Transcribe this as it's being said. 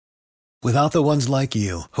Without the ones like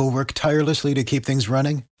you, who work tirelessly to keep things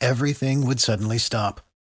running, everything would suddenly stop.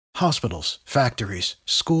 Hospitals, factories,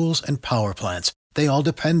 schools, and power plants, they all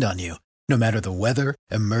depend on you. No matter the weather,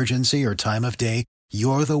 emergency, or time of day,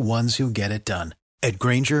 you're the ones who get it done. At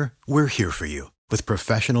Grainger, we're here for you with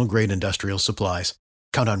professional-grade industrial supplies.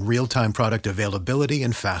 Count on real-time product availability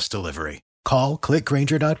and fast delivery. Call,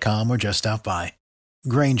 clickgrainger.com, or just stop by.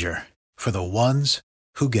 Grainger, for the ones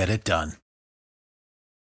who get it done.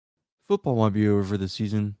 Football might be over for the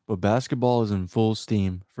season, but basketball is in full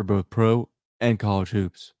steam for both pro and college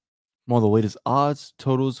hoops. From all the latest odds,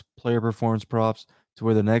 totals, player performance props, to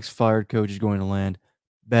where the next fired coach is going to land,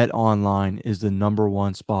 Bet Online is the number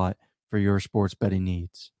one spot for your sports betting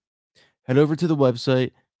needs. Head over to the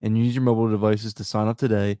website and use your mobile devices to sign up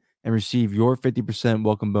today and receive your 50%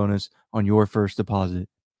 welcome bonus on your first deposit.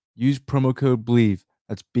 Use promo code BLEAV,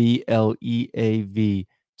 that's BLEAV,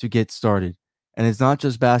 to get started. And it's not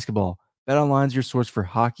just basketball. BetOnline is your source for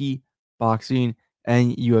hockey, boxing,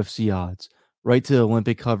 and UFC odds. Right to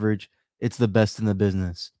Olympic coverage, it's the best in the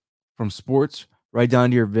business. From sports right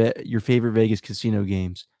down to your favorite Vegas casino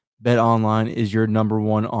games, BetOnline is your number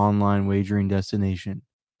one online wagering destination.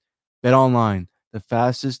 BetOnline, the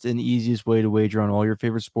fastest and easiest way to wager on all your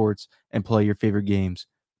favorite sports and play your favorite games.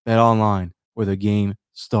 BetOnline, where the game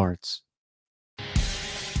starts.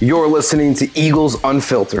 You're listening to Eagles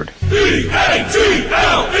Unfiltered. E-A-G-L-E-S,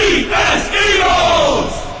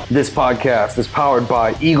 Eagles! This podcast is powered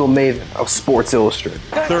by Eagle Maven of Sports Illustrated.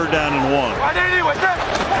 3rd down and 1.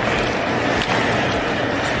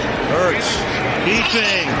 Hurts,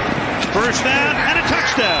 keeping, 1st down and a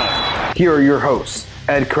touchdown. Here are your hosts,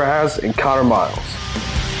 Ed Kraz and Connor Miles.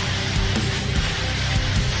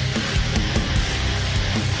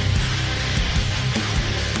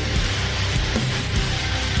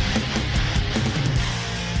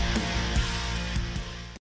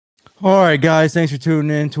 All right, guys, thanks for tuning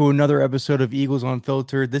in to another episode of Eagles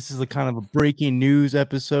Unfiltered. This is a kind of a breaking news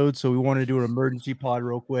episode, so we want to do an emergency pod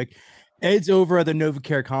real quick. Ed's over at the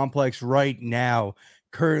NovaCare Complex right now,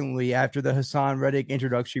 currently after the Hassan Reddick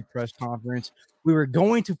introductory press conference. We were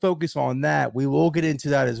going to focus on that. We will get into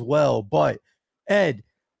that as well. But, Ed,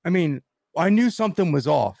 I mean, I knew something was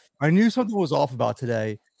off. I knew something was off about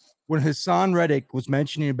today. When Hassan Reddick was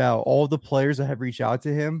mentioning about all the players that have reached out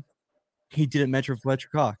to him, he didn't mention Fletcher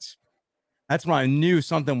Cox. That's when I knew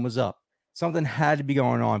something was up. Something had to be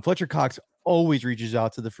going on. Fletcher Cox always reaches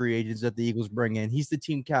out to the free agents that the Eagles bring in. He's the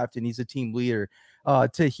team captain. He's the team leader.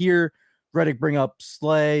 To hear Reddick bring up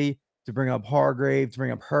Slay, to bring up Hargrave, to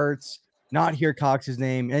bring up Hurts, not hear Cox's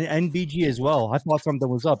name, and BG as well. I thought something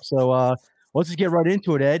was up. So let's just get right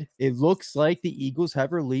into it, Ed. It looks like the Eagles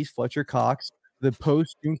have released Fletcher Cox, the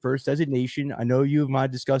post-June 1st designation. I know you and I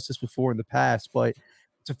discussed this before in the past, but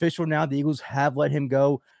it's official now. The Eagles have let him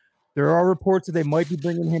go. There are reports that they might be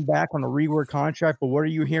bringing him back on a rework contract, but what are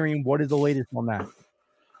you hearing? What is the latest on that?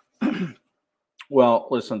 Well,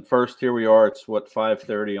 listen, first, here we are. It's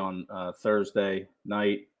 5:30 on Thursday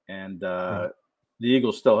night, and the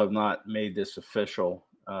Eagles still have not made this official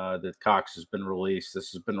that Cox has been released.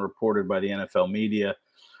 This has been reported by the NFL media,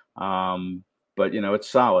 but, you know, it's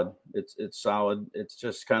solid. It's solid. It's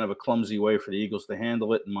just kind of a clumsy way for the Eagles to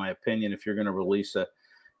handle it, in my opinion, if you're going to release a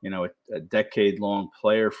decade-long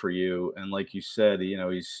player for you. And like you said, you know,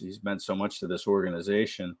 he's meant so much to this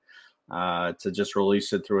organization. To just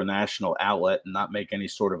release it through a national outlet and not make any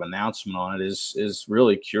sort of announcement on it is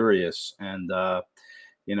really curious. And,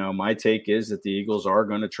 you know, my take is that the Eagles are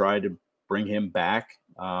going to try to bring him back.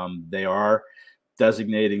 They are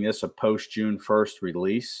designating this a post-June 1st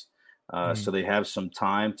release. So they have some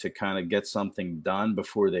time to kind of get something done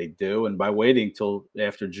before they do. And by waiting till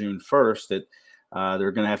after June 1st,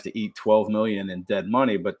 they're going to have to eat $12 million in dead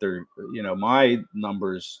money, but my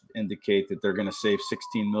numbers indicate that they're going to save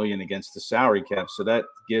 $16 million against the salary cap. So that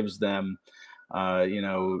gives them, at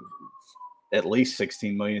least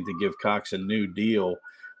 $16 million to give Cox a new deal.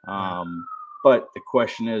 But the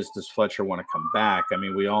question is, does Fletcher want to come back? I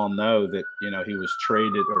mean, we all know that, you know, he was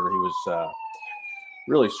traded, or he was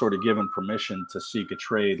really sort of given permission to seek a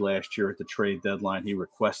trade last year at the trade deadline. He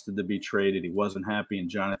requested to be traded. He wasn't happy in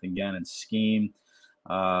Jonathan Gannon's scheme.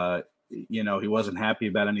 He wasn't happy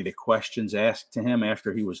about any of the questions asked to him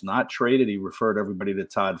after he was not traded. He referred everybody to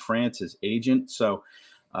Todd France, his agent. So,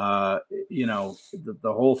 the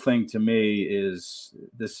whole thing to me is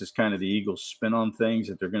this is kind of the Eagles' spin on things,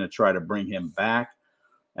 that they're going to try to bring him back.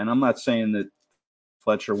 And I'm not saying that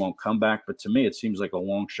Fletcher won't come back, but to me, it seems like a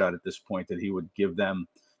long shot at this point that he would give them,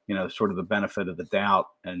 you know, sort of the benefit of the doubt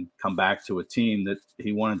and come back to a team that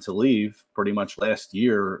he wanted to leave pretty much last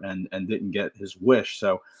year and didn't get his wish.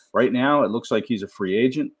 So right now it looks like he's a free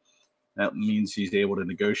agent. That means he's able to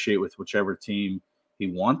negotiate with whichever team he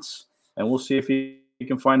wants, and we'll see if he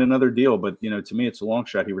can find another deal. But, to me, it's a long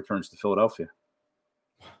shot he returns to Philadelphia.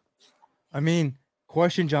 I mean,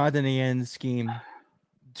 question Jonathan Iann's scheme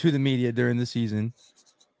to the media during the season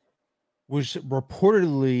was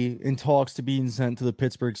reportedly in talks to being sent to the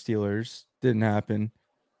Pittsburgh Steelers. Didn't happen.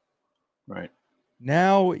 Right.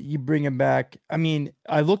 Now you bring him back. I mean,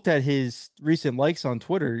 I looked at his recent likes on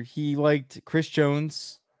Twitter. He liked Chris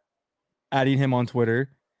Jones adding him on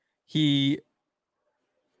Twitter. He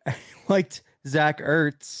liked Zach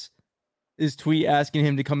Ertz, his tweet asking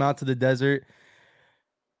him to come out to the desert.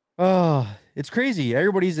 Oh, it's crazy.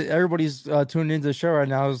 Everybody's tuning into the show right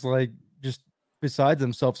now is like just beside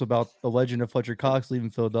themselves about the legend of Fletcher Cox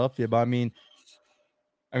leaving Philadelphia. But I mean,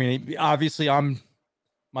 obviously I'm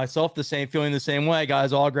myself feeling the same way.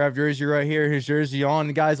 Guy's autographed jersey right here, his jersey on.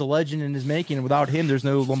 The guy's a legend in his making. Without him, there's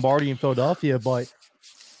no Lombardi in Philadelphia. But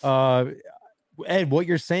Ed, what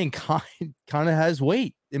you're saying kind of has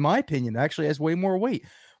weight, in my opinion. Actually, has way more weight.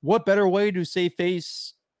 What better way to save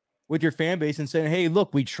face with your fan base and saying, "Hey,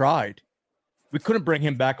 look, we tried. We couldn't bring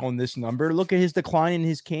him back on this number. Look at his decline in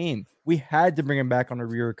his game. We had to bring him back on a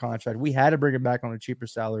year contract. We had to bring him back on a cheaper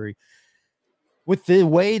salary." With the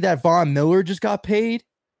way that Von Miller just got paid,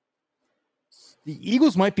 the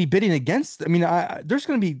Eagles might be bidding against. I mean, there's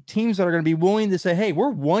going to be teams that are going to be willing to say, "Hey, we're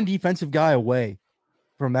one defensive guy away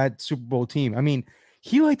from that Super Bowl team." I mean,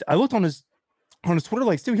 I looked on his Twitter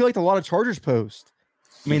likes too. He liked a lot of Chargers posts.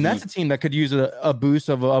 I mean, that's a team that could use a boost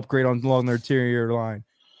of an upgrade along their interior line.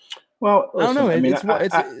 Well, listen, I don't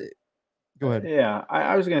know. Go ahead. Yeah,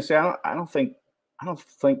 I was going to say I don't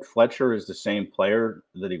think Fletcher is the same player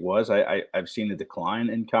that he was. I've seen a decline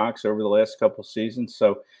in Cox over the last couple of seasons.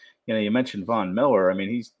 So, you mentioned Von Miller. I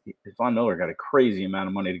mean, Von Miller got a crazy amount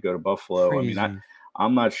of money to go to Buffalo. Crazy. I mean,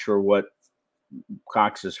 I'm not sure what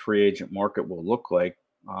Cox's free agent market will look like.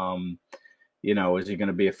 Is he going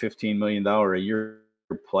to be a $15 million a year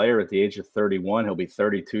player at the age of 31? He'll be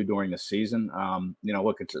 32 during the season.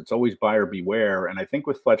 Look, it's always buyer beware. And I think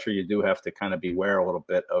with Fletcher, you do have to kind of beware a little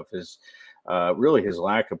bit of his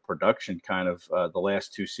lack of production kind of the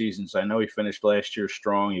last two seasons. I know he finished last year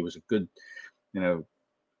strong. He was a good,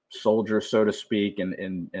 soldier, so to speak,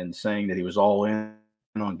 and saying that he was all in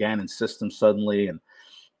on Gannon's system suddenly. And,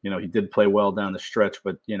 he did play well down the stretch,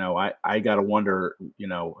 but, I got to wonder,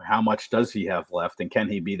 how much does he have left, and can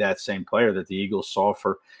he be that same player that the Eagles saw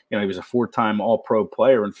for, he was a 4-time All-Pro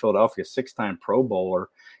player in Philadelphia, 6-time Pro Bowler.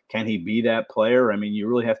 Can he be that player? I mean, you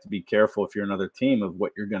really have to be careful if you're another team of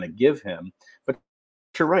what you're going to give him. But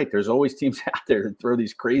you're right. There's always teams out there that throw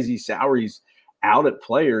these crazy salaries out at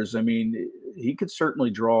players. I mean, he could certainly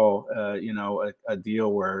draw, a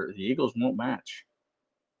deal where the Eagles won't match.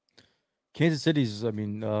 Kansas City's, I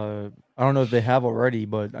don't know if they have already,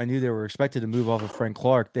 but I knew they were expected to move off of Frank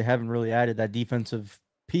Clark. They haven't really added that defensive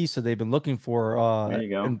piece that they've been looking for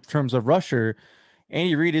in terms of rusher.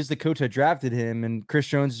 Andy Reid is the coach that drafted him, and Chris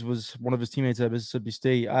Jones was one of his teammates at Mississippi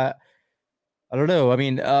State. I don't know. I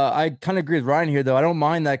mean, I kind of agree with Ryan here, though. I don't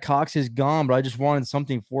mind that Cox is gone, but I just wanted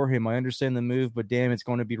something for him. I understand the move, but damn, it's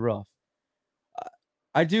going to be rough.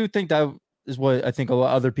 I do think that is what I think a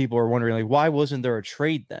lot of other people are wondering, like, why wasn't there a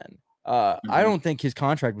trade then? I don't think his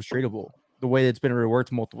contract was tradable the way it's been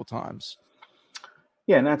reworked multiple times.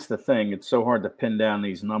 Yeah, and that's the thing. It's so hard to pin down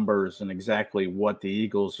these numbers and exactly what the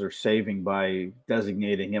Eagles are saving by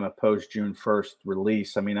designating him a post-June 1st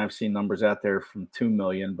release. I mean, I've seen numbers out there from $2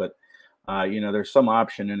 million, but, there's some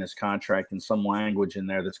option in his contract and some language in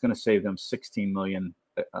there that's going to save them $16 million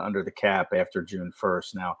under the cap after June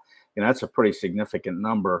 1st. Now, that's a pretty significant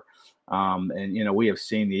number. And we have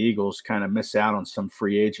seen the Eagles kind of miss out on some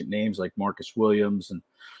free agent names like Marcus Williams, and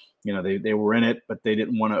they were in it, but they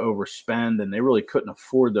didn't want to overspend, and they really couldn't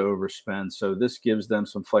afford to overspend. So this gives them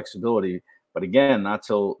some flexibility. But again, not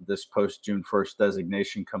till this post-June 1st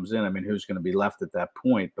designation comes in. I mean, who's going to be left at that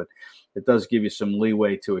point? But it does give you some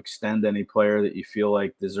leeway to extend any player that you feel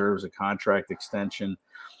like deserves a contract extension.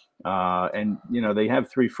 And they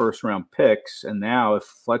have 3 first-round picks, and now if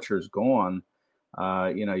Fletcher's gone,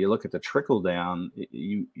 you look at the trickle down,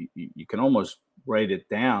 you can almost write it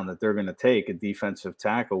down that they're going to take a defensive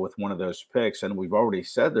tackle with one of those picks. And we've already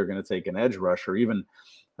said they're going to take an edge rusher. Even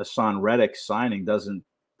Hassan Reddick signing doesn't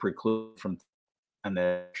preclude from an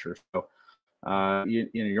edge rusher. So,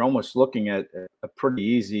 you're almost looking at a pretty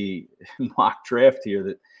easy mock draft here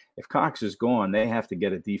that if Cox is gone, they have to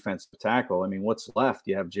get a defensive tackle. I mean, what's left?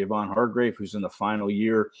 You have Javon Hargrave, who's in the final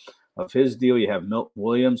year of his deal. You have Milton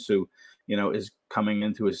Williams, who is coming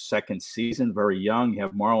into his second season, very young. You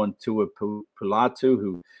have Marlon Tuapulatu,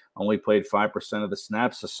 who only played 5% of the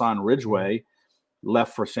snaps. Hassan Ridgeway,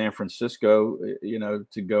 left for San Francisco,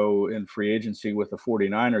 to go in free agency with the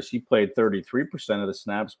 49ers. He played 33% of the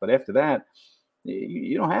snaps, but after that,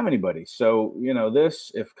 you don't have anybody. So,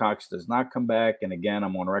 if Cox does not come back, and again,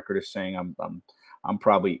 I'm on record as saying I'm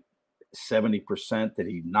probably 70% that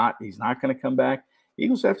he's not going to come back.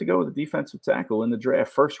 Eagles have to go with a defensive tackle in the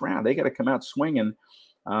draft, first round. They got to come out swinging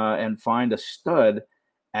and find a stud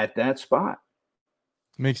at that spot.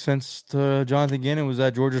 Makes sense to Jonathan Gannon was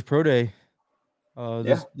at Georgia's Pro Day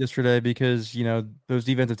yesterday, because those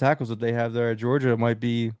defensive tackles that they have there at Georgia might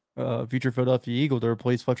be future Philadelphia Eagle to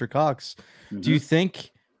replace Fletcher Cox. Mm-hmm. Do you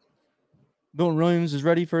think Milton Williams is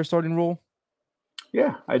ready for a starting role?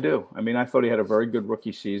 Yeah, I do. I mean, I thought he had a very good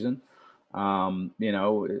rookie season.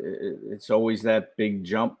 It's always that big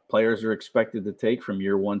jump players are expected to take from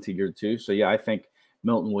year one to year two. So, yeah, I think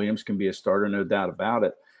Milton Williams can be a starter, no doubt about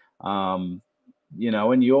it. And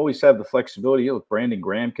you always have the flexibility. Look, Brandon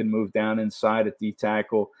Graham can move down inside at D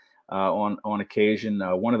tackle on occasion.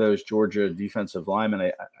 One of those Georgia defensive linemen,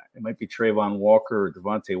 it might be Trayvon Walker or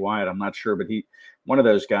Devontae Wyatt, I'm not sure, but one of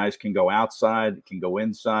those guys can go outside, can go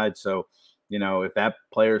inside. So, if that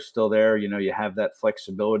player's still there, you have that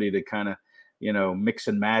flexibility to kind of, mix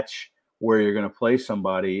and match where you're going to play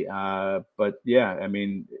somebody. But yeah, I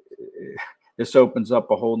mean, this opens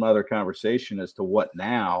up a whole nother conversation as to what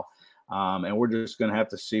now. And we're just going to have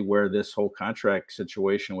to see where this whole contract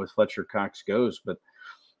situation with Fletcher Cox goes. But,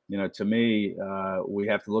 to me, we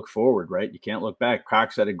have to look forward, right? You can't look back.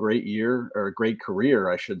 Cox had a great year, or a great career,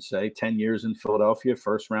 I should say, 10 years in Philadelphia,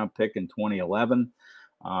 first round pick in 2011.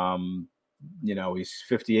 He's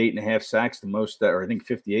 58.5 sacks, the most, or I think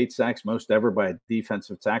 58 sacks, most ever by a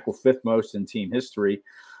defensive tackle, fifth most in team history,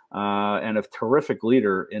 and a terrific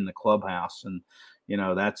leader in the clubhouse. And,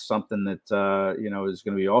 that's something that, is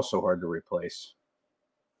going to be also hard to replace.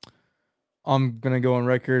 I'm going to go on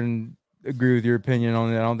record and agree with your opinion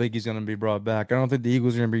on it. I don't think he's going to be brought back. I don't think the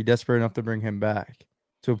Eagles are going to be desperate enough to bring him back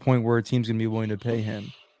to a point where a team's going to be willing to pay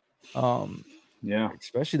him. Yeah,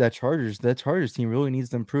 especially that Chargers team really needs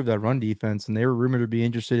to improve that run defense, and they were rumored to be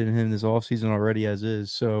interested in him this offseason already as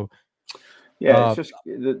is. So, yeah, it's just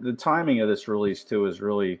the timing of this release too is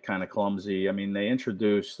really kind of clumsy. I mean, they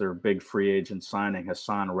introduced their big free agent signing,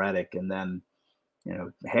 Hassan Reddick, and then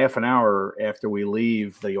half an hour after we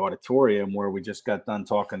leave the auditorium where we just got done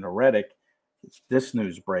talking to Reddick, this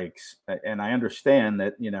news breaks. And I understand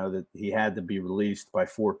that that he had to be released by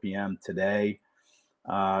 4 p.m. today.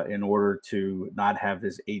 In order to not have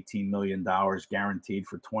his $18 million guaranteed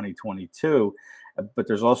for 2022. But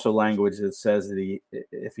there's also language that says that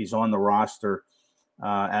if he's on the roster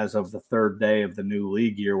as of the third day of the new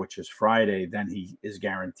league year, which is Friday, then he is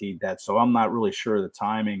guaranteed that. So I'm not really sure the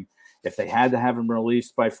timing, if they had to have him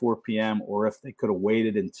released by 4 p.m. or if they could have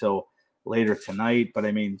waited until later tonight. But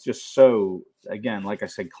I mean, just so, again, like I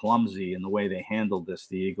said, clumsy in the way they handled this,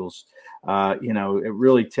 the Eagles. It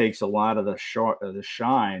really takes a lot of the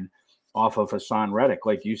shine off of Hassan Reddick.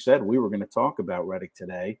 Like you said, we were going to talk about Reddick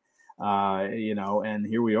today, and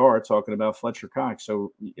here we are talking about Fletcher Cox.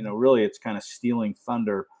 So, really it's kind of stealing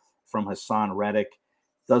thunder from Hassan Reddick.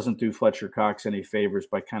 Doesn't do Fletcher Cox any favors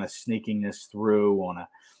by kind of sneaking this through on a,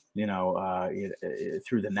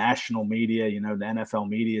 through the national media. The NFL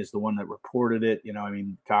media is the one that reported it.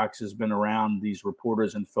 Cox has been around these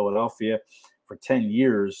reporters in Philadelphia for 10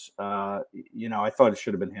 years. I thought it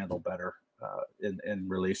should have been handled better in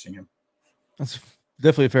releasing him. That's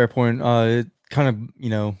definitely a fair point. It kind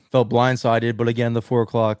of, felt blindsided, but again, the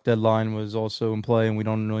 4:00 deadline was also in play, and we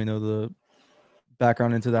don't really know the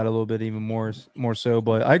background into that a little bit even more so.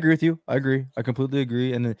 But I agree with you. I completely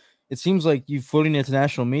agree. And it seems like you're floating into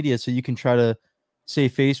national media so you can try to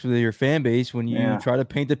save face with your fan base when you try to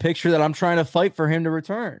paint the picture that I'm trying to fight for him to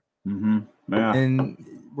return. Mm-hmm. Yeah. And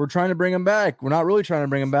we're trying to bring him back. We're not really trying to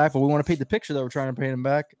bring him back, but we want to paint the picture that we're trying to paint him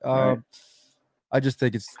back. Right. I just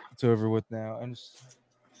think it's over with now. I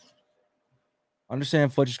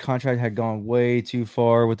understand Fletcher's contract had gone way too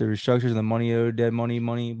far with the restructures and the money owed, dead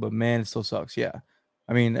money, but man, it still sucks. Yeah.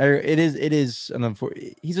 I mean, it is an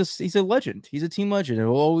unfortunate. He's a legend. He's a team legend. It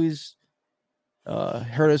will always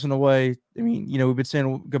hurt us in a way. I mean, we've been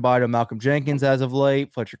saying goodbye to Malcolm Jenkins as of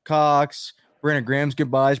late. Fletcher Cox, Brandon Graham's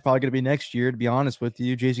goodbye is probably going to be next year. To be honest with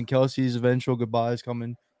you, Jason Kelsey's eventual goodbye is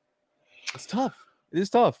coming. It's tough. It is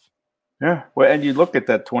tough. Yeah. Well, and you look at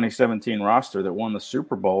that 2017 roster that won the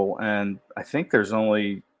Super Bowl, and I think there's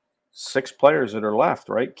only 6 players that are left,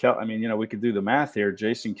 right? We could do the math here.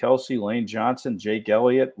 Jason Kelsey, Lane Johnson, Jake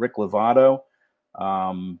Elliott, Rick Lovato.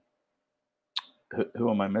 Who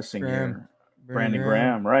am I missing here? Brandon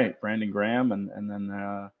Graham, right? Brandon Graham, and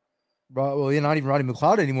then Well, not even Rodney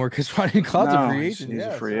McLeod anymore because Rodney McLeod's a No, free he's agent. a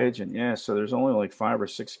Yeah, free so agent. Yeah, so there's only like 5 or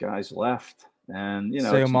 6 guys left, and it's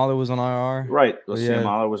Seumalo was on IR. right. But yeah,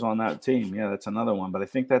 Luciano was on that team. Yeah, that's another one. But I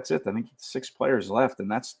think that's it. I think 6 players left,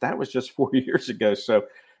 and that was just 4 years ago. So,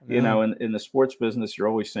 in the sports business, you're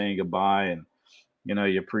always saying goodbye, and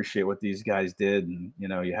you appreciate what these guys did, and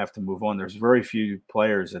you have to move on. There's very few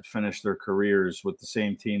players that finish their careers with the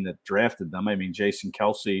same team that drafted them. I mean, Jason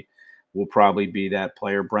Kelsey will probably be that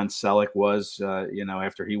player. Brent Selleck was,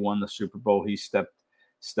 after he won the Super Bowl, he stepped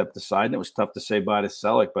aside, and it was tough to say bye to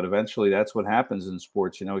Selleck, but eventually that's what happens in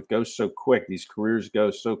sports. It goes so quick. These careers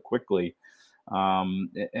go so quickly.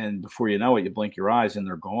 And before you know it, you blink your eyes and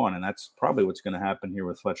they're gone. And that's probably what's going to happen here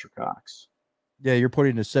with Fletcher Cox. Yeah, you're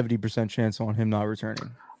putting a 70% chance on him not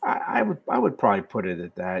returning. I would probably put it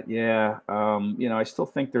at that. Yeah. I still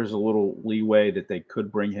think there's a little leeway that they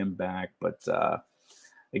could bring him back, but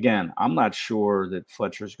again, I'm not sure that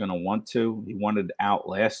Fletcher's going to want to. He wanted out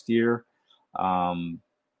last year. Now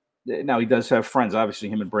he does have friends. Obviously,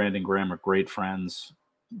 him and Brandon Graham are great friends,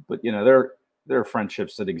 but there are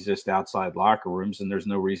friendships that exist outside locker rooms, and there's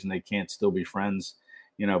no reason they can't still be friends.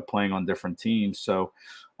 Playing on different teams. So,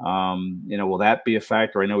 will that be a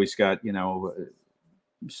factor? I know he's got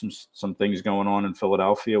some things going on in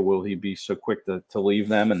Philadelphia. Will he be so quick to leave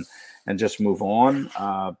them and just move on?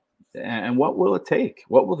 And what will it take?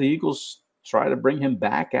 What will the Eagles try to bring him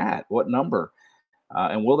back at? What number?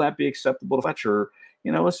 And will that be acceptable to Fletcher?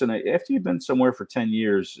 Listen, after you've been somewhere for 10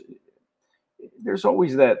 years, there's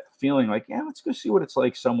always that feeling like, yeah, let's go see what it's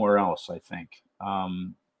like somewhere else, I think,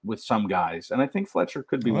 with some guys. And I think Fletcher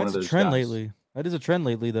could be one of those trend guys. lately. That is a trend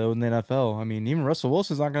lately, though, in the NFL. I mean, even Russell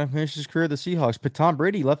Wilson's not going to finish his career at the Seahawks, but Tom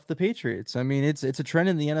Brady left the Patriots. I mean, it's a trend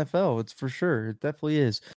in the NFL. It's for sure. It definitely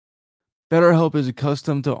is. BetterHelp is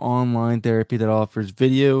accustomed to online therapy that offers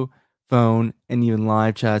video, phone, and even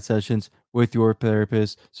live chat sessions with your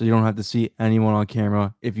therapist, so you don't have to see anyone on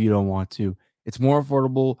camera if you don't want to. It's more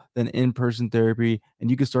affordable than in-person therapy, and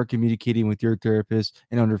you can start communicating with your therapist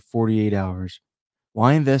in under 48 hours.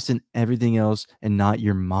 Why invest in everything else and not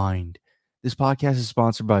your mind? This podcast is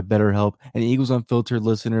sponsored by BetterHelp, and Eagles Unfiltered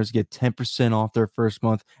listeners get 10% off their first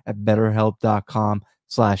month at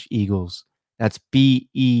betterhelp.com/Eagles. That's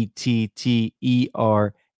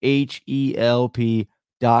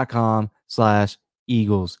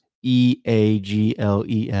BETTERHELP.com/Eagles.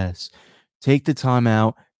 EAGLES. Take the time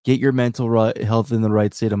out, get your mental health in the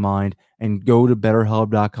right state of mind, and go to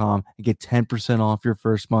betterhelp.com and get 10% off your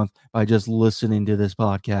first month by just listening to this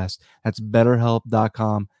podcast. That's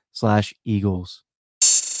betterhelp.com/Eagles.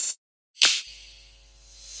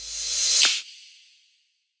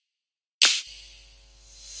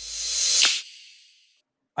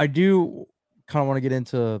 I do kind of want to get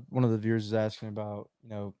into one of the viewers is asking about,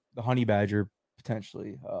 the honey badger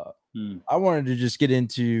potentially. I wanted to just get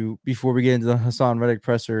into, before we get into the Hassan Reddick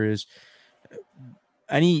presser, is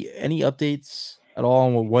any updates at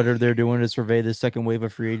all on what they're doing to survey the second wave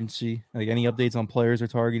of free agency? Like any updates on players they're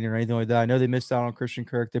targeting or anything like that? I know they missed out on Christian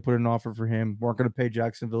Kirk. They put an offer for him. Weren't going to pay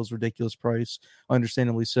Jacksonville's ridiculous price,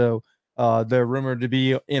 understandably so. They're rumored to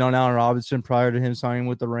be in on Allen Robinson prior to him signing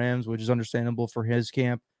with the Rams, which is understandable for his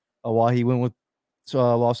camp while he went with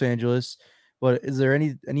Los Angeles. But is there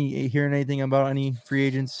any hearing anything about any free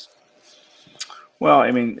agents? Well,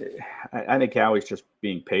 I mean, I think Howie's just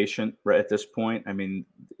being patient right at this point. I mean,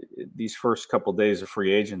 these first couple of days of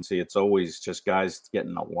free agency, it's always just guys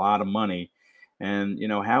getting a lot of money. And,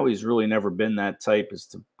 Howie's really never been that type is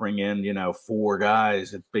to bring in, 4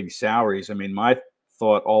 guys at big salaries. I mean, my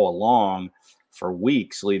thought all along for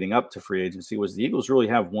weeks leading up to free agency was the Eagles really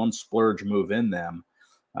have one splurge move in them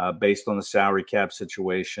based on the salary cap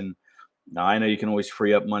situation. Now, I know you can always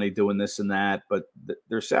free up money doing this and that, but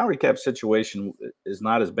their salary cap situation is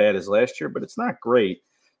not as bad as last year, but it's not great.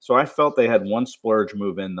 So I felt they had one splurge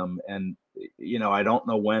move in them. And, I don't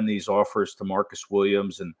know when these offers to Marcus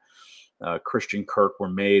Williams and Christian Kirk were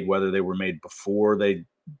made, whether they were made before they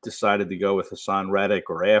decided to go with Hassan Reddick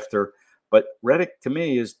or after. But Reddick, to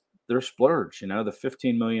me, is their splurge. The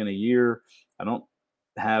 $15 million a year. I don't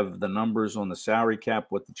have the numbers on the salary cap,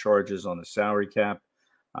 what the charge is on the salary cap.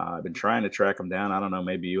 I've been trying to track them down. I don't know.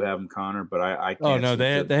 Maybe you have them, Connor, but I can't. Oh, no,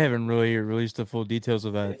 they haven't really released the full details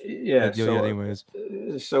of that. Yeah. Anyways.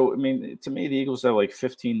 So, I mean, to me, the Eagles have like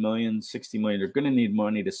 15 million, 60 million. They're going to need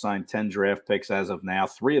money to sign 10 draft picks as of now.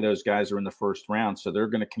 3 of those guys are in the first round. So they're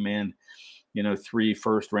going to command, 3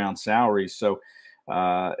 first round salaries. So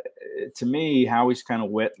to me, Howie's kind of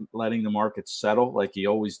letting the market settle like he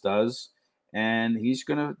always does. And I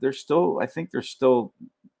think there's still,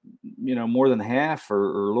 more than half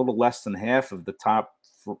or a little less than half of the top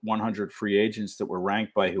 100 free agents that were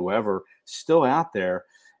ranked by whoever still out there.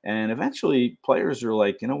 And eventually players are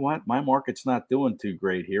like, you know what, my market's not doing too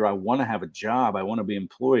great here. I want to have a job. I want to be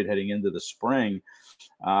employed heading into the spring.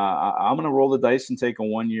 I'm going to roll the dice and take a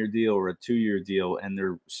 1-year deal or a 2-year deal, and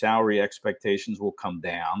their salary expectations will come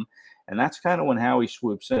down. And that's kind of when Howie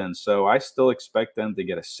swoops in. So I still expect them to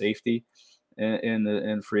get a safety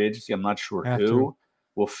in free agency. I'm not sure who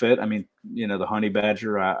will fit. I mean, the Honey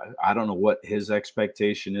Badger, I don't know what his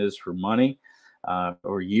expectation is for money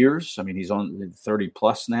or years. I mean, he's on 30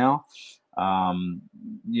 plus now. I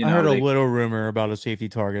heard a little rumor about a safety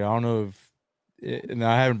target. I don't know if, and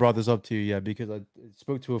I haven't brought this up to you yet because I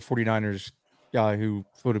spoke to a 49ers guy who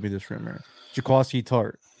floated me this rumor. Jaquiski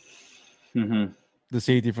Tartt, the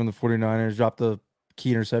safety from the 49ers, dropped the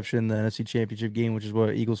key interception in the NFC Championship game, which is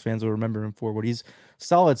what Eagles fans will remember him for. But he's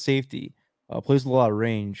solid safety, plays with a lot of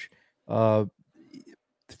range. The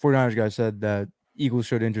 49ers guy said that Eagles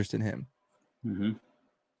showed interest in him.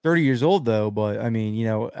 30 years old, though, but I mean,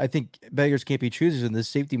 I think beggars can't be choosers in this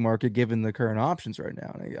safety market given the current options right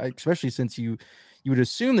now, especially since you would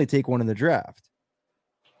assume they take one in the draft.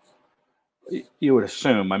 You would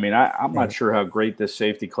assume. I mean, I'm not sure how great this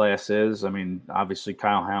safety class is. I mean, obviously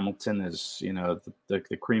Kyle Hamilton is,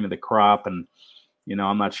 the cream of the crop, and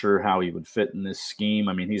I'm not sure how he would fit in this scheme.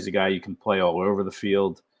 I mean, he's a guy you can play all over the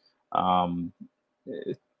field.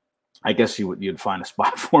 I guess you'd find a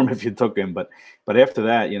spot for him if you took him, but after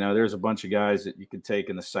that, there's a bunch of guys that you could take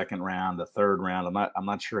in the second round, the third round. I'm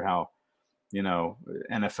not sure how,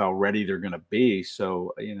 NFL ready they're going to be.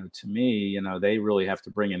 So, to me, they really have to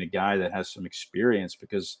bring in a guy that has some experience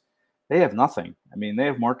because they have nothing. I mean, they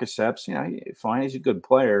have Marcus Epps, fine, he's a good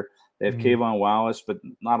player. They have Kayvon Wallace, but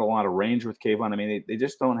not a lot of range with Kayvon. I mean, they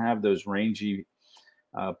just don't have those rangy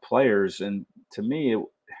players. And to me,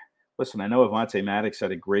 listen, I know Avonte Maddox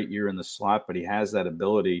had a great year in the slot, but he has that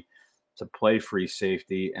ability to play free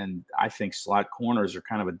safety. And I think slot corners are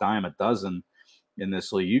kind of a dime a dozen in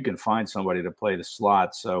this league. You can find somebody to play the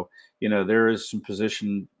slot. So, there is some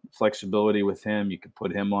position flexibility with him. You could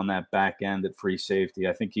put him on that back end at free safety.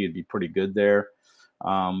 I think he'd be pretty good there.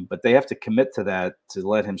 But they have to commit to that to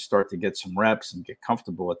let him start to get some reps and get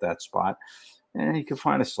comfortable at that spot. And you can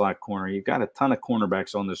find a slot corner. You've got a ton of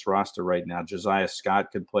cornerbacks on this roster right now. Josiah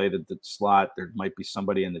Scott could play the slot. There might be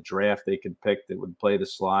somebody in the draft they could pick that would play the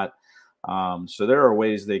slot. So there are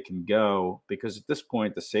ways they can go because at this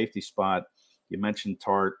point, the safety spot, you mentioned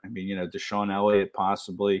Tartt. I mean, Deshaun Elliott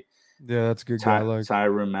possibly. Yeah, that's a good guy.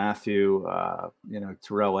 Tyrann Mathieu,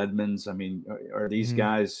 Terrell Edmonds. I mean, are these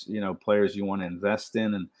guys, players you want to invest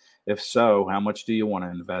in? And if so, how much do you want to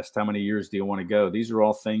invest? How many years do you want to go? These are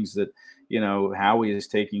all things that, Howie is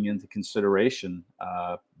taking into consideration,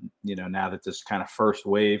 now that this kind of first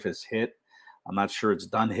wave has hit. I'm not sure it's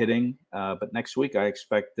done hitting, but next week I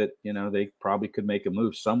expect that, they probably could make a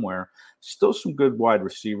move somewhere. Still some good wide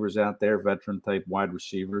receivers out there, veteran-type wide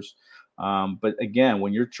receivers. But again,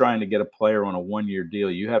 when you're trying to get a player on a 1-year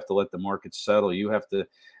deal, you have to let the market settle. You have to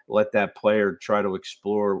let that player try to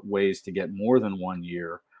explore ways to get more than 1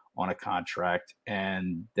 year on a contract.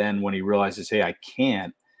 And then when he realizes, hey, I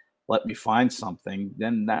can't, let me find something,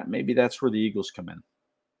 then maybe that's where the Eagles come in.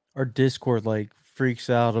 Our Discord freaks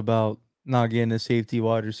out about not getting a safety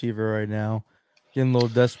wide receiver right now. Getting a little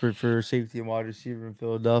desperate for a safety and wide receiver in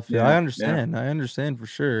Philadelphia. Yeah, I understand. Yeah. I understand for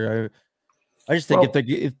sure. I just think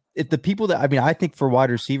if the people that I think for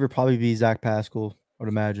wide receiver probably be Zach Pascal, I would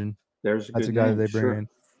imagine. That's a guy that they bring in.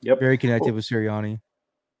 Yep. Very connected with Sirianni.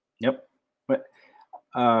 Yep. But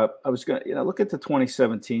I was going to look at the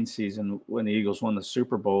 2017 season when the Eagles won the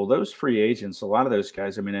Super Bowl. Those free agents, a lot of those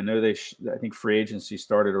guys. I mean, I know I think free agency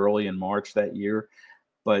started early in March that year.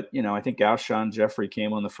 But, I think Alshon Jeffrey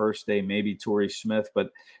came on the first day, maybe Torrey Smith.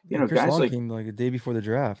 But, Chris guys Long came a day before the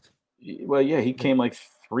draft. Well, yeah, he came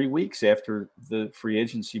 3 weeks after the free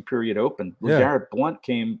agency period opened. Garrett Blunt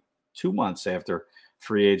came 2 months after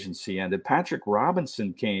free agency ended. Patrick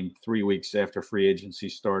Robinson came 3 weeks after free agency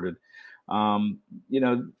started. And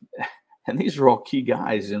these are all key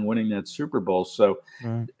guys in winning that Super Bowl. So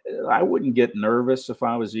I wouldn't get nervous if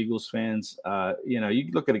I was Eagles fans.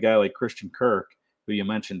 You look at a guy like Christian Kirk, who you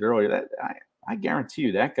mentioned earlier, that I guarantee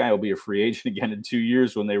you that guy will be a free agent again in 2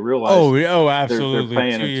 years when they realize absolutely. They're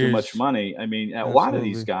paying him too much money. I mean, a lot of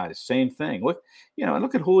these guys, same thing. Look,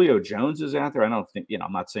 look at Julio Jones is out there. I don't think,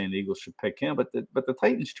 I'm not saying the Eagles should pick him, but the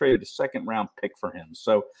Titans traded a second round pick for him.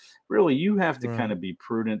 So really you have to kind of be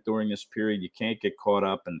prudent during this period. You can't get caught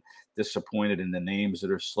up and disappointed in the names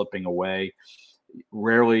that are slipping away.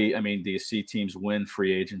 Rarely, do you see teams win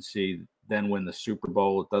free agency then win the Super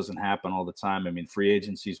Bowl. It doesn't happen all the time. I mean, free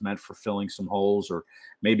agency is meant for filling some holes or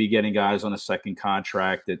maybe getting guys on a second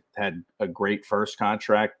contract that had a great first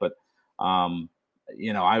contract. But,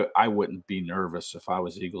 I wouldn't be nervous if I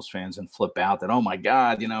was Eagles fans and flip out that, oh, my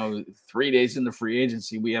God, 3 days into free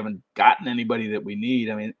agency, we haven't gotten anybody that we need.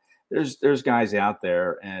 I mean, there's guys out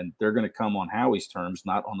there, and they're going to come on Howie's terms,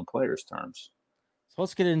 not on the players' terms. So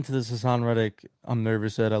let's get into this Hassan Reddick. I'm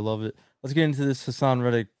nervous, Ed. I love it. Let's get into this Hassan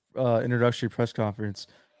Reddick introductory press conference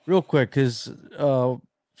real quick because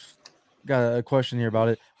got a question here about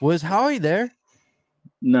it. Was Howie there?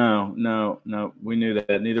 No. We knew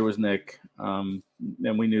that. Neither was Nick. And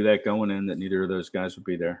we knew that going in that neither of those guys would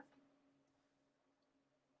be there.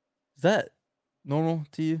 Is that normal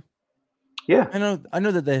to you? Yeah. I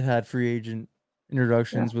know that they've had free agent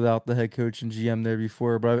introductions without the head coach and GM there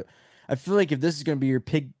before, but I feel like if this is going to be your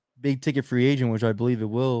big ticket free agent, which I believe it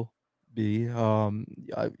will be,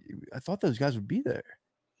 I thought those guys would be there.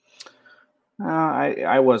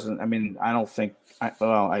 I wasn't. I mean, I don't think.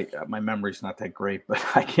 My memory's not that great, but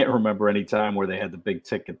I can't remember any time where they had the big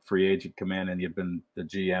ticket free agent come in and you've been the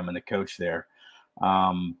GM and the coach there.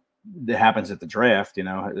 It happens at the draft,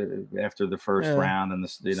 after the first round and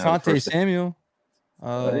the Sante Samuel.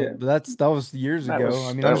 But that was years ago.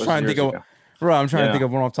 I mean, I'm trying to think of. Right, I'm trying to think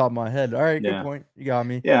of one off the top of my head. All right, good point. You got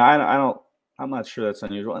me. Yeah, I'm not sure that's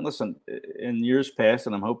unusual. And listen, in years past,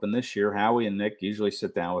 and I'm hoping this year, Howie and Nick usually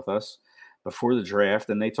sit down with us before the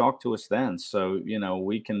draft and they talk to us then. So,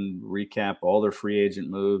 we can recap all their free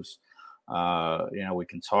agent moves. We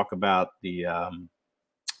can talk about the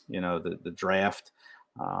draft.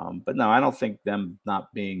 But no, I don't think them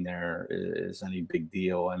not being there is any big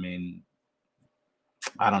deal. I mean,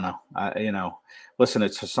 I don't know. Listen,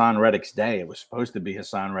 it's Hassan Reddick's day. It was supposed to be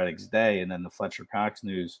Hassan Reddick's day, and then the Fletcher Cox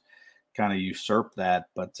news kind of usurped that.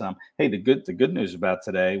 But hey, the good news about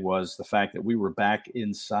today was the fact that we were back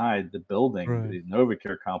inside the building, the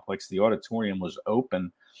NovaCare complex. The auditorium was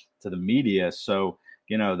open to the media, so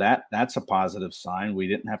that's a positive sign. We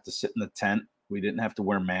didn't have to sit in the tent. We didn't have to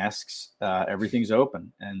wear masks. Everything's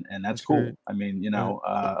open, and that's cool. Great. I mean,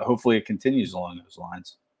 hopefully it continues along those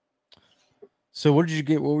lines. So what did you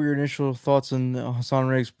get? What were your initial thoughts on Hassan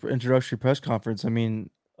Reddick's introductory press conference? I mean,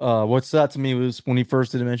 what stood out to me was when he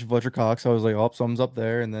first did mention Fletcher Cox, I was like, oh, something's up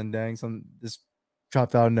there. And then this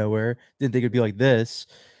dropped out of nowhere. Didn't think it'd be like this.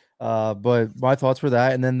 But my thoughts were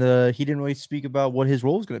that. And then he didn't really speak about what his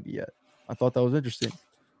role is going to be yet. I thought that was interesting.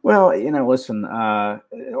 Well, listen,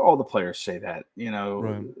 all the players say that,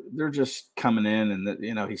 they're just coming in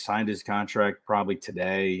and, he signed his contract probably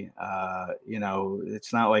today.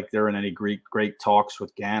 It's not like they're in any great talks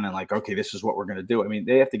with Gannon, like, okay, this is what we're going to do. I mean,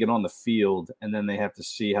 they have to get on the field and then they have to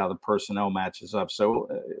see how the personnel matches up. So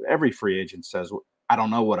every free agent says, I don't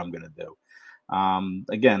know what I'm going to do.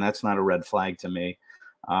 Again, that's not a red flag to me.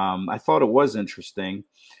 I thought it was interesting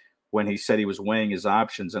when he said he was weighing his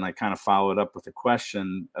options, and I kind of followed up with a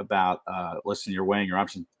question about, listen, you're weighing your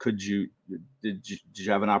options. Did you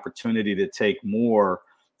have an opportunity to take more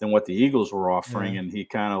than what the Eagles were offering? And he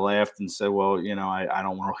kind of laughed and said, well, I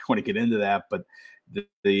don't really want to get into that, but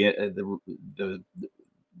the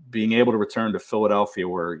being able to return to Philadelphia,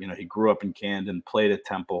 where, he grew up in Camden, played at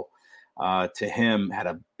Temple, to him had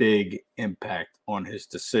a big impact on his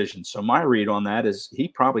decision. So my read on that is he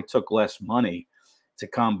probably took less money to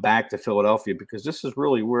come back to Philadelphia because this is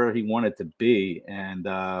really where he wanted to be. And,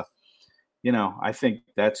 I think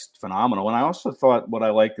that's phenomenal. And I also thought what I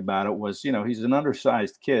liked about it was, he's an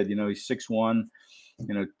undersized kid, he's 6'1",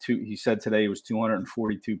 he said today he was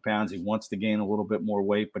 242 pounds. He wants to gain a little bit more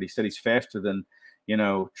weight, but he said he's faster than,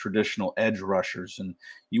 traditional edge rushers. And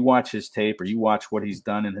you watch his tape or you watch what he's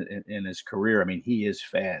done in his career. I mean, he is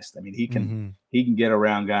fast. I mean, he can get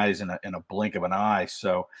around guys in a blink of an eye.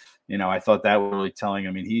 So, I thought that was really telling.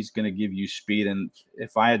 I mean, he's going to give you speed. And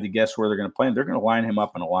if I had to guess where they're going to play him, they're going to line him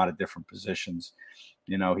up in a lot of different positions.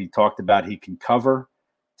 He talked about he can cover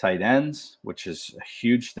tight ends, which is a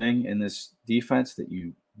huge thing in this defense that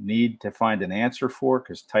you need to find an answer for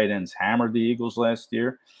because tight ends hammered the Eagles last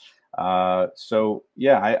year. So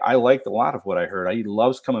yeah, I liked a lot of what I heard. He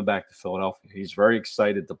loves coming back to Philadelphia. He's very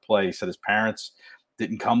excited to play. He said his parents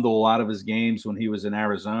didn't come to a lot of his games when he was in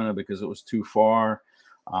Arizona because it was too far.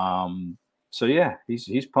 So yeah,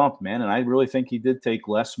 he's pumped, man. And I really think he did take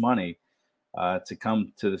less money, to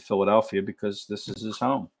come to Philadelphia because this is his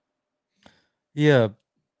home. Yeah.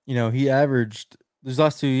 He averaged these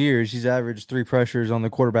last 2 years, he's averaged 3 pressures on the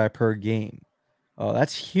quarterback per game.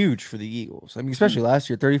 That's huge for the Eagles. I mean, especially last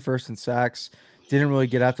year, 31st in sacks, didn't really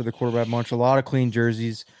get after the quarterback much. A lot of clean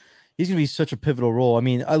jerseys. he's going to be such a pivotal role. I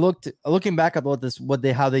mean, looking back at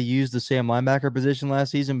how they used the Sam linebacker position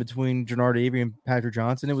last season between Jernard Avery and Patrick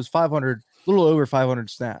Johnson. It was 500, a little over 500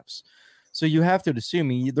 snaps. So you have to assume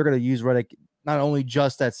they're going to use Reddick not only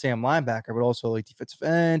just that Sam linebacker, but also like defensive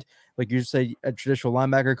end, like you say, a traditional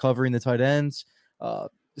linebacker covering the tight ends.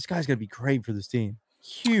 This guy's going to be great for this team.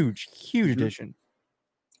 Huge addition.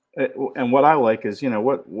 And what I like is,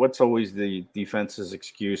 what's always the defense's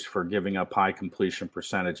excuse for giving up high completion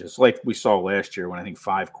percentages, like we saw last year when I think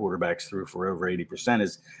 5 quarterbacks threw for over 80%,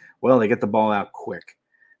 is, well, they get the ball out quick.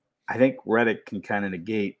 I think Reddick can kind of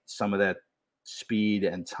negate some of that speed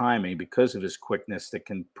and timing because of his quickness that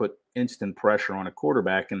can put instant pressure on a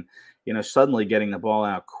quarterback. And, suddenly getting the ball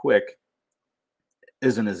out quick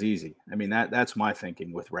isn't as easy. I mean, that's my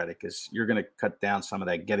thinking with Reddick, is you're going to cut down some of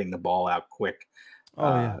that getting the ball out quick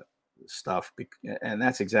stuff. And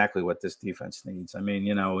that's exactly what this defense needs. I mean,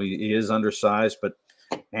 he is undersized, but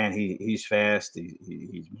man, he's fast.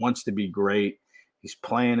 He wants to be great. He's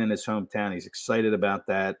playing in his hometown. He's excited about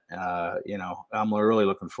that. I'm really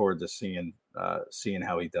looking forward to seeing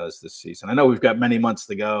how he does this season. I know we've got many months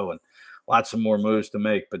to go and lots of more moves to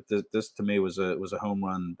make, but this to me was a home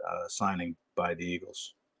run signing by the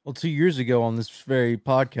Eagles. Well, 2 years ago on this very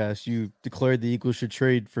podcast, you declared the Eagles should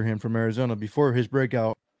trade for him from Arizona before his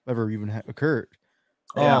breakout ever even occurred.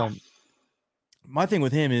 Yeah. My thing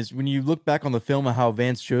with him is when you look back on the film of how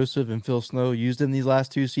Vance Joseph and Phil Snow used him these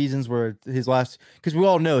last 2 seasons, because we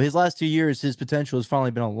all know his last 2 years, his potential has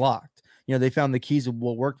finally been unlocked. They found the keys of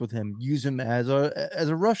what worked with him, use him as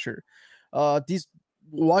a rusher.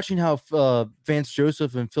 Watching how Vance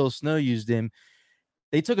Joseph and Phil Snow used him,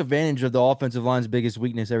 they took advantage of the offensive line's biggest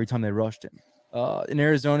weakness every time they rushed him. In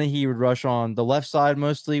Arizona, he would rush on the left side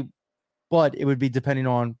mostly, but it would be depending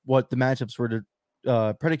on what the matchups were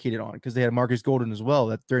predicated on, because they had Marcus Golden as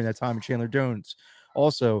well during that time, and Chandler Jones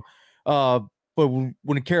also. But when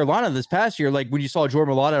in Carolina this past year, like when you saw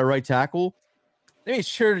Jordan Mailata at right tackle, they made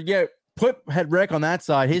sure to put Reddick on that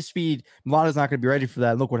side. His speed, Mailata's not going to be ready for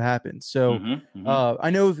that. And look what happened. So I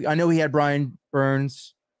know he had Brian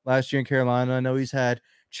Burns last year in Carolina. I know he's had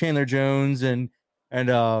Chandler Jones and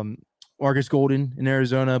Marcus Golden in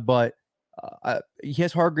Arizona, but he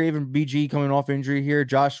has Hargrave and BG coming off injury here.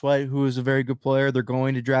 Josh Sweat, who is a very good player. They're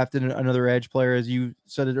going to draft another edge player, as you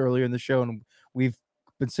said it earlier in the show, and we've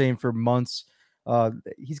been saying for months.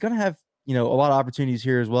 He's going to have a lot of opportunities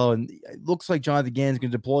here as well, and it looks like Jonathan Gannon's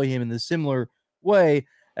going to deploy him in the similar way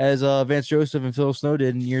as Vance Joseph and Phil Snow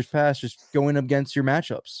did in years past, just going up against your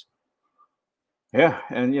matchups. Yeah,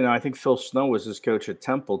 and I think Phil Snow was his coach at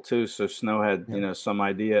Temple too, so Snow had some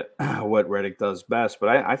idea what Reddick does best. But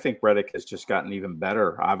I think Reddick has just gotten even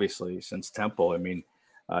better, obviously, since Temple. I mean,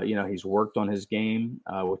 he's worked on his game,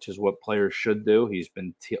 which is what players should do. He's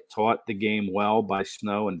been taught the game well by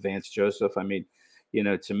Snow and Vance Joseph. I mean,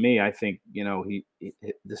 to me, I think he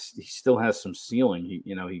still has some ceiling.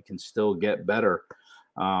 He can still get better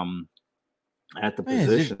at the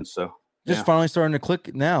position. So just finally starting to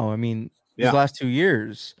click now. I mean. His last 2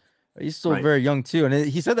 years, he's still very young too, and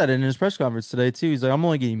he said that in his press conference today too. He's like, "I'm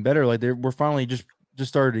only getting better. Like we're finally just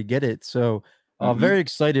started to get it." So, very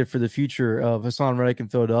excited for the future of Haason Reddick in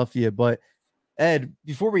Philadelphia. But Ed,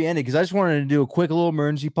 before we end it, because I just wanted to do a quick little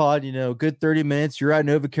emergency pod. Good 30 minutes. You're at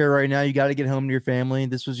NovaCare right now. You got to get home to your family.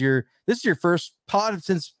 This is your first pod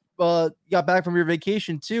since you got back from your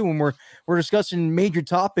vacation too. When we're discussing major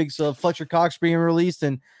topics of Fletcher Cox being released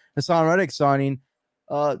and Haason Reddick signing.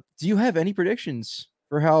 Do you have any predictions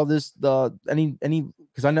for how this any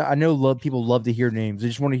because I know people love to hear names. They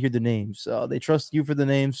just want to hear the names. They trust you for the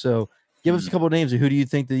names. So give us a couple of names of who do you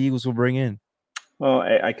think the Eagles will bring in? Well,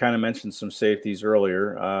 I kind of mentioned some safeties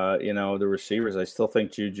earlier. The receivers, I still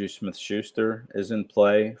think Juju Smith-Schuster is in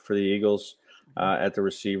play for the Eagles at the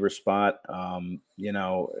receiver spot.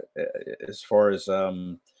 As far as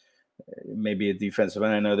maybe a defensive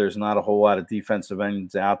end. I know there's not a whole lot of defensive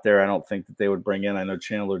ends out there. I don't think that they would bring in. I know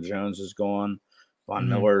Chandler Jones is gone. Von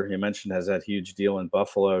Miller, you mentioned, has that huge deal in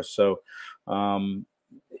Buffalo. So,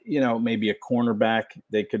 maybe a cornerback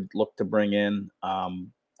they could look to bring in.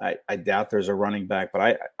 I doubt there's a running back,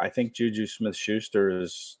 but I think Juju Smith-Schuster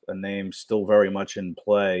is a name still very much in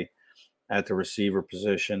play at the receiver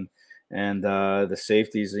position. And the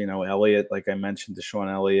safeties, Elliott, like I mentioned,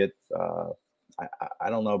 Deshaun Elliott, I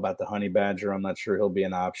don't know about the Honey Badger. I'm not sure he'll be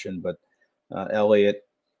an option, but Elliott,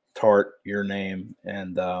 Tart, your name,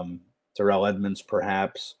 and Terrell Edmonds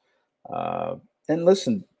perhaps. And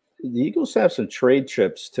listen, the Eagles have some trade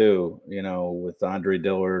chips too, with Andre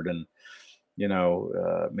Dillard and,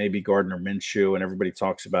 maybe Gardner Minshew, and everybody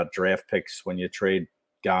talks about draft picks when you trade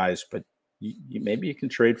guys, but maybe you can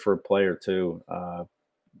trade for a player too.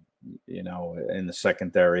 in the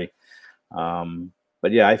secondary.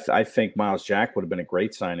 But yeah, I think Miles Jack would have been a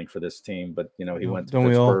great signing for this team, but he went to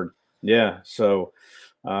Pittsburgh. Yeah. So,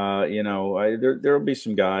 there'll be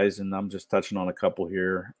some guys, and I'm just touching on a couple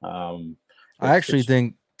here. I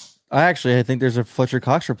think there's a Fletcher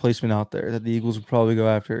Cox replacement out there that the Eagles would probably go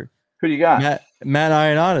after. Who do you got? Matt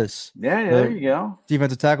Ioannidis. Yeah, there you go.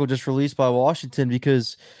 Defensive tackle just released by Washington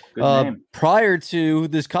because prior to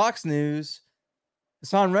this Cox news,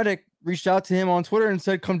 Hassan Reddick reached out to him on Twitter and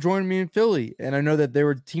said, "Come join me in Philly." And I know that they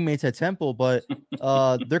were teammates at Temple, but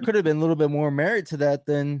there could have been a little bit more merit to that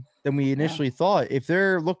than we initially thought. If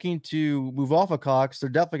they're looking to move off of Cox, they're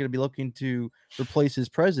definitely going to be looking to replace his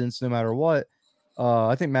presence no matter what.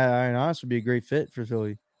 I think Matt Ioannidis would be a great fit for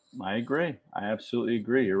Philly. I agree. I absolutely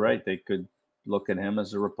agree. You're right. They could look at him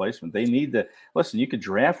as a replacement. They need to listen. You could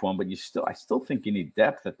draft one, but I still think you need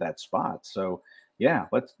depth at that spot. So yeah,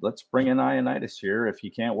 let's bring in Ioannidis here if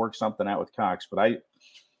you can't work something out with Cox. But I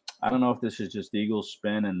don't know if this is just Eagles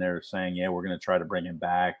spin and they're saying, yeah, we're going to try to bring him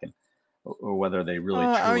back, or whether they really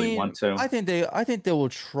truly want to. I think they will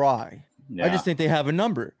try. Yeah. I just think they have a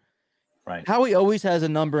number. Right. Howie always has a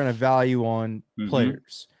number and a value on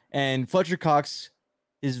players, and Fletcher Cox,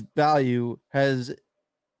 his value has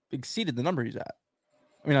exceeded the number he's at.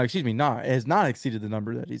 Has not exceeded the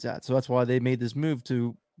number that he's at. So that's why they made this move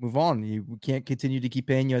to move on. You can't continue to keep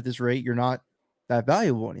paying you at this rate. You're not that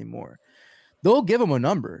valuable anymore. They'll give him a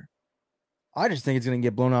number. I just think it's going to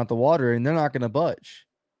get blown out the water, and they're not going to budge.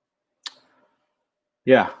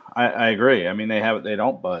 Yeah, I agree. I mean, they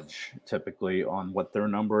don't budge typically on what their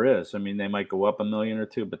number is. I mean, they might go up $1 million or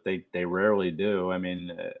 $2 million, but they rarely do. I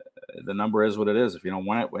mean, the number is what it is. If you don't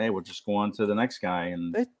want it, hey, we'll just go on to the next guy.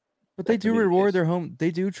 But they do reward their home. They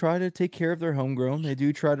do try to take care of their homegrown. They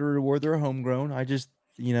do try to reward their homegrown. I just,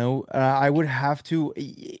 I would have to.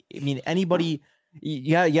 I mean, anybody,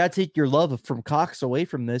 you gotta take your love from Cox away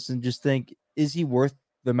from this and just think, is he worth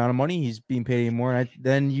the amount of money he's being paid anymore? And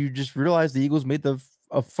then you just realize the Eagles made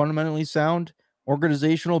a fundamentally sound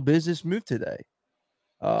organizational business move today.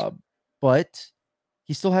 But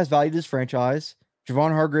he still has value to his franchise.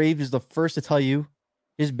 Javon Hargrave is the first to tell you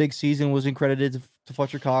his big season was credited to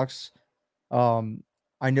Fletcher Cox.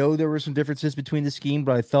 I know there were some differences between the scheme,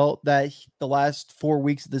 but I felt that the last 4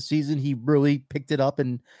 weeks of the season, he really picked it up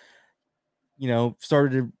and,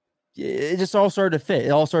 it just all started to fit. It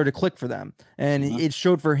all started to click for them. And it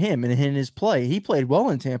showed for him and in his play. He played well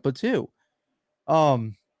in Tampa too.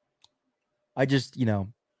 I just, I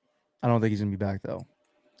don't think he's going to be back though.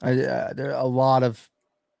 There are a lot of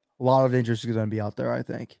interest is going to be out there, I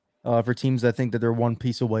think, for teams that think that they're one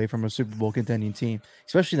piece away from a Super Bowl contending team,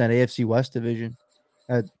 especially in that AFC West division.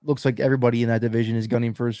 It looks like everybody in that division is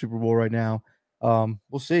gunning for a Super Bowl right now.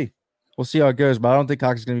 We'll see. We'll see how it goes, but I don't think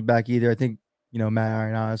Cox is going to be back either. I think,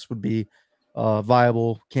 Matt Ioannidis would be a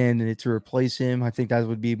viable candidate to replace him. I think that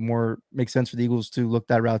would be make sense for the Eagles to look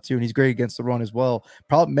that route too. And he's great against the run as well.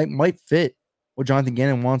 Probably might fit what Jonathan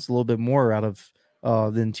Gannon wants a little bit more out of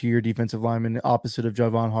the interior defensive lineman opposite of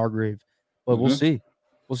Javon Hargrave. But we'll see.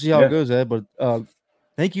 We'll see how it goes, Ed. But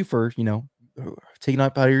thank you for, taking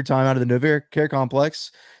up out of your time out of the NovaCare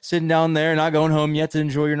complex, sitting down there, not going home yet to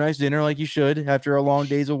enjoy your nice dinner like you should after a long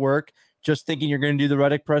days of work, just thinking you're going to do the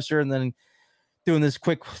Reddick presser and then doing this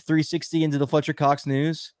quick 360 into the Fletcher Cox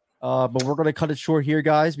news. But we're going to ed it short here,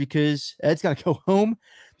 guys, because Ed's got to go home.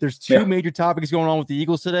 There's two major topics going on with the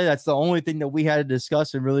Eagles today. That's the only thing that we had to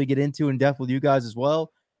discuss and really get into in depth with you guys as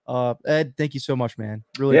well. Ed, thank you so much, man.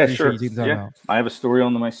 Really appreciate you taking time out. I have a story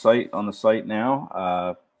on the site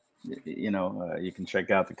now. You can check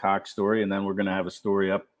out the Cox story, and then we're going to have a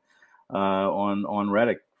story up on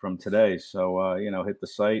Reddick from today. So, hit the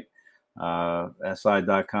site,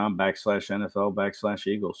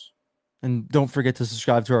 si.com/NFL/Eagles. And don't forget to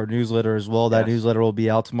subscribe to our newsletter as well. That newsletter will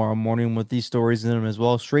be out tomorrow morning with these stories in them as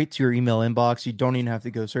well, straight to your email inbox. You don't even have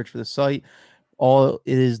to go search for the site. All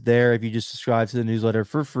it is there if you just subscribe to the newsletter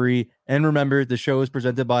for free. And remember, the show is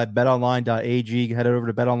presented by betonline.ag. Head over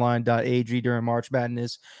to betonline.ag during March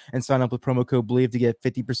Madness and sign up with promo code BLEAV to get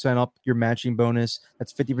 50% up your matching bonus.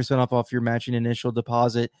 That's 50% off your matching initial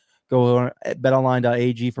deposit. Go on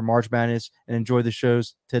betonline.ag for March Madness and enjoy the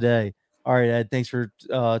shows today. All right, Ed, thanks for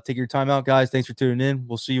taking your time out, guys. Thanks for tuning in.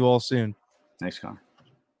 We'll see you all soon. Thanks, Connor.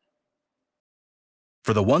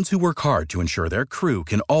 For the ones who work hard to ensure their crew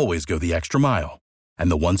can always go the extra mile,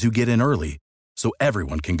 and the ones who get in early so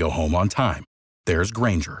everyone can go home on time, there's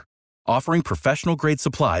Grainger, offering professional-grade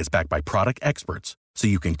supplies backed by product experts so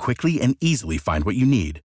you can quickly and easily find what you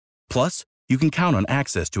need. Plus, you can count on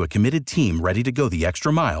access to a committed team ready to go the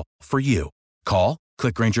extra mile for you. Call,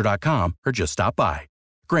 click Grainger.com, or just stop by.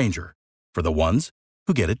 Grainger, for the ones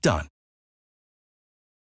who get it done.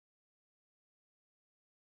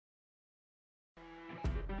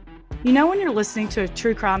 You know when you're listening to a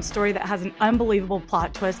true crime story that has an unbelievable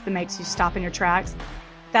plot twist that makes you stop in your tracks?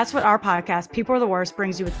 That's what our podcast, People Are the Worst,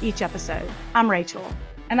 brings you with each episode. I'm Rachel.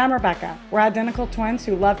 And I'm Rebecca. We're identical twins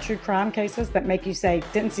who love true crime cases that make you say,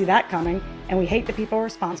 didn't see that coming, and we hate the people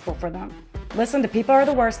responsible for them. Listen to People Are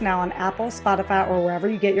the Worst now on Apple, Spotify, or wherever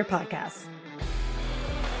you get your podcasts.